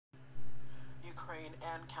Ukraine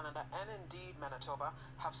and Canada, and indeed Manitoba,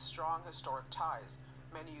 have strong historic ties.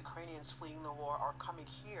 Many Ukrainians fleeing the war are coming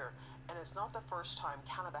here, and it's not the first time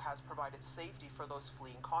Canada has provided safety for those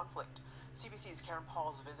fleeing conflict. CBC's Karen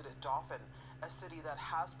Pauls visited Dauphin, a city that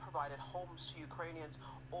has provided homes to Ukrainians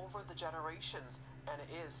over the generations and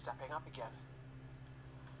is stepping up again.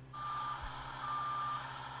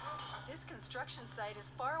 This construction site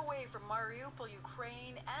is far away from Mariupol,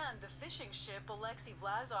 Ukraine, and the fishing ship Alexei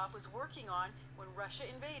Vlasov was working on when Russia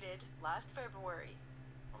invaded last February.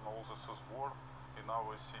 And all this is war in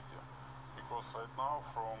our city, because right now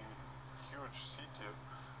from huge city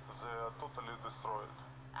they are totally destroyed.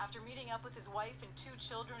 After meeting up with his wife and 2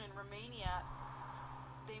 children in Romania,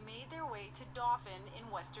 they made their way to Dauphin in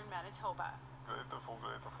western Manitoba. Grateful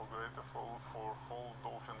for whole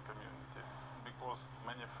Dauphin community, because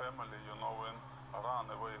many family, run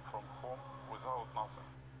away from home without nothing.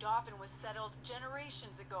 Dauphin was settled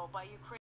generations ago by Ukraine.